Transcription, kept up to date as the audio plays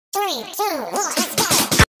3, 2, 1, let's go!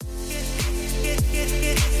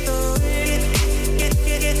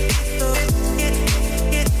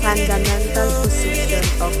 Fundamental position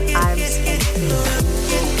of arms and feet.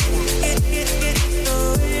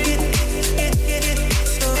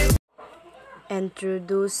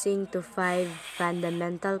 Introducing to 5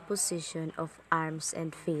 fundamental position of arms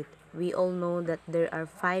and feet. We all know that there are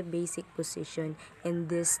 5 basic position in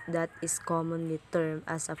this that is commonly termed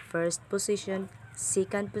as a first position,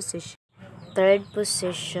 second position, third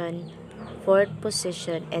position, fourth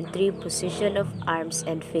position, and 3 position of arms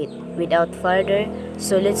and feet. Without further,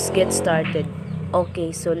 so let's get started.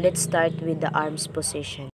 Okay, so let's start with the arms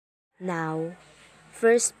position. Now,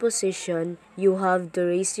 first position, you have to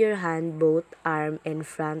raise your hand, both arm in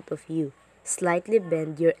front of you. Slightly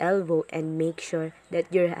bend your elbow and make sure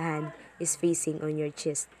that your hand is facing on your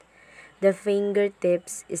chest. The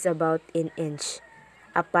fingertips is about an inch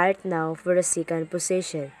apart. Now for the second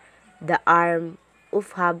position, the arm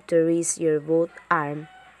of have to raise your both arm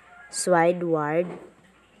sideward.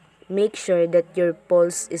 Make sure that your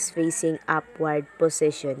pulse is facing upward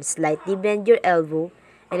position. Slightly bend your elbow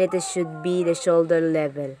and it should be the shoulder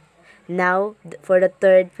level. Now, for the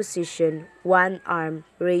third position, one arm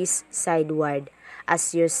raised sideward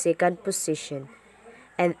as your second position,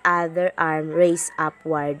 and other arm raised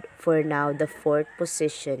upward for now the fourth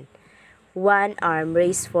position. One arm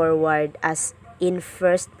raised forward as in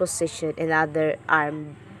first position, and other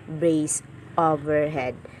arm raised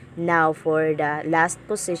overhead. Now for the last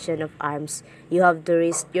position of arms, you have to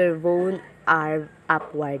raise your one arm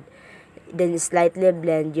upward. Then slightly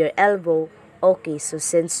bend your elbow. Okay, so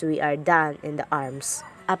since we are done in the arms,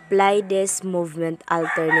 apply this movement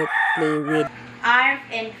alternately with arm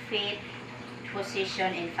and feet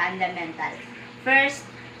position in fundamental. First,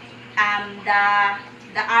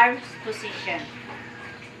 the arms position.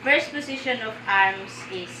 First position of arms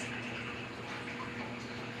is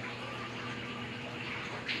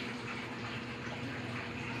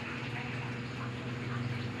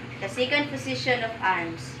the second position of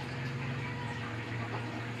arms.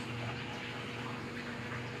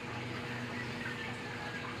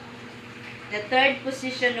 The third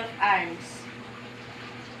position of arms.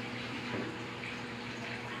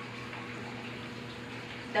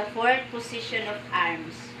 The fourth position of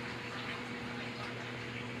arms.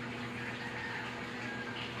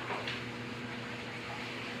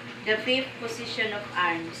 The fifth position of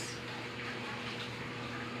arms.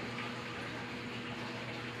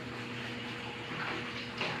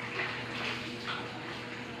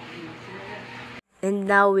 And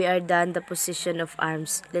now we are done the position of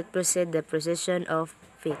arms. Let's proceed the position of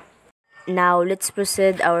feet. Now let's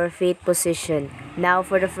proceed our feet position. Now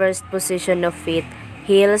for the first position of feet,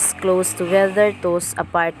 heels close together, toes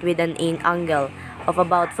apart with an angle of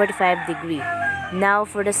about 45 degrees. Now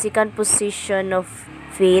for the second position of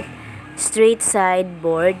feet, straight side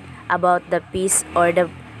board about the piece or the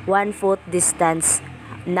 1 foot distance.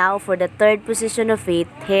 Now for the third position of feet,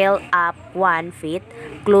 heel up 1 feet,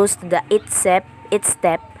 close to the each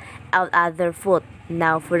step of other foot.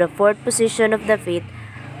 Now for the fourth position of the feet,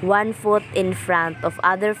 1 foot in front of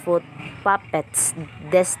other foot, puppets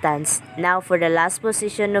distance. Now for the last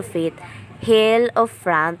position of feet, heel of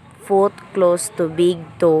front, foot close to big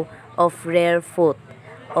toe of rear foot.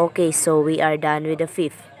 Okay, so we are done with the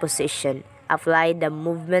fifth position. Apply the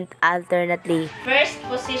movement alternately. First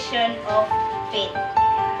position of feet.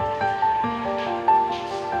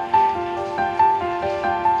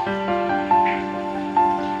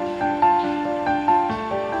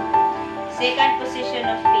 Second position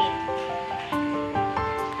of feet.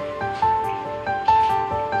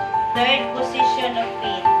 Third position of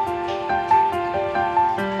feet.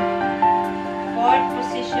 Fourth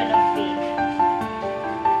position of feet.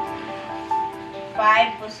 5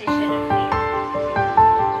 position of feet.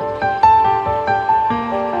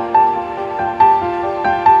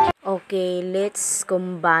 Okay, let's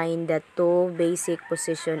combine the 2 basic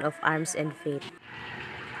position of arms and feet.